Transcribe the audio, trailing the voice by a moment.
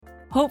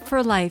Hope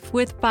for Life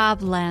with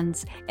Bob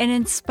Lenz, an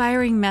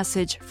inspiring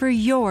message for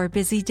your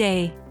busy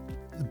day.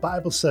 The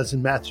Bible says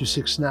in Matthew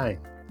 6:9,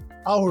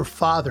 "Our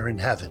Father in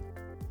heaven."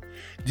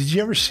 Did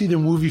you ever see the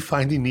movie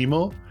Finding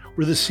Nemo,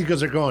 where the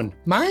seagulls are going,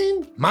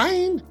 "Mine,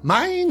 mine,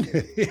 mine"?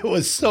 It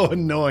was so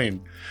annoying.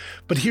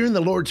 But here in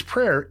the Lord's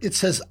Prayer, it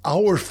says,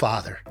 "Our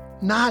Father,"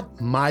 not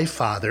 "my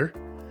Father."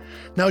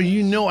 Now,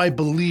 you know I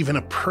believe in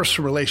a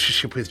personal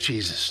relationship with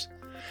Jesus.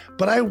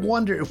 But I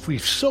wonder if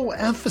we've so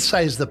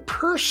emphasized the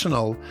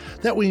personal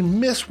that we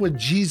miss what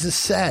Jesus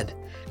said.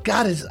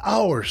 God is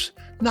ours,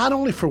 not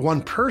only for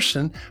one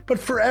person, but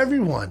for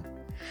everyone.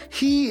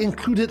 He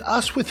included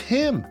us with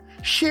Him,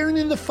 sharing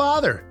in the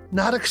Father,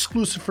 not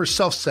exclusive or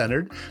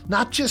self-centered,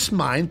 not just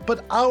mine,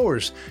 but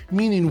ours,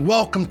 meaning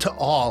welcome to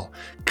all.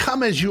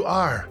 Come as you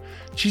are.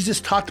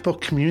 Jesus talked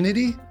about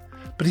community,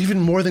 but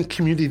even more than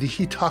community,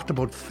 He talked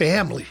about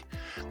family.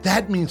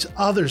 That means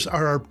others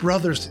are our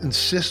brothers and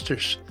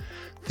sisters.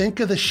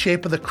 Think of the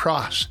shape of the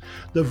cross.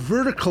 The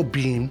vertical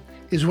beam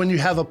is when you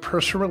have a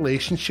personal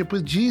relationship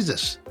with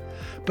Jesus.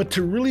 But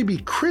to really be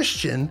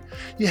Christian,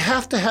 you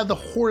have to have the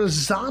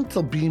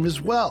horizontal beam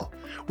as well,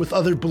 with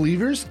other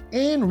believers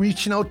and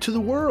reaching out to the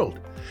world.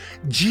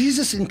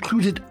 Jesus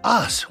included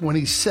us when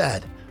He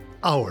said,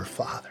 "Our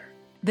Father."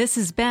 This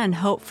has been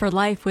Hope for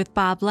Life with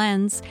Bob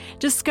Lenz.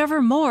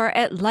 Discover more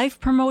at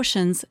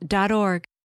lifepromotions.org.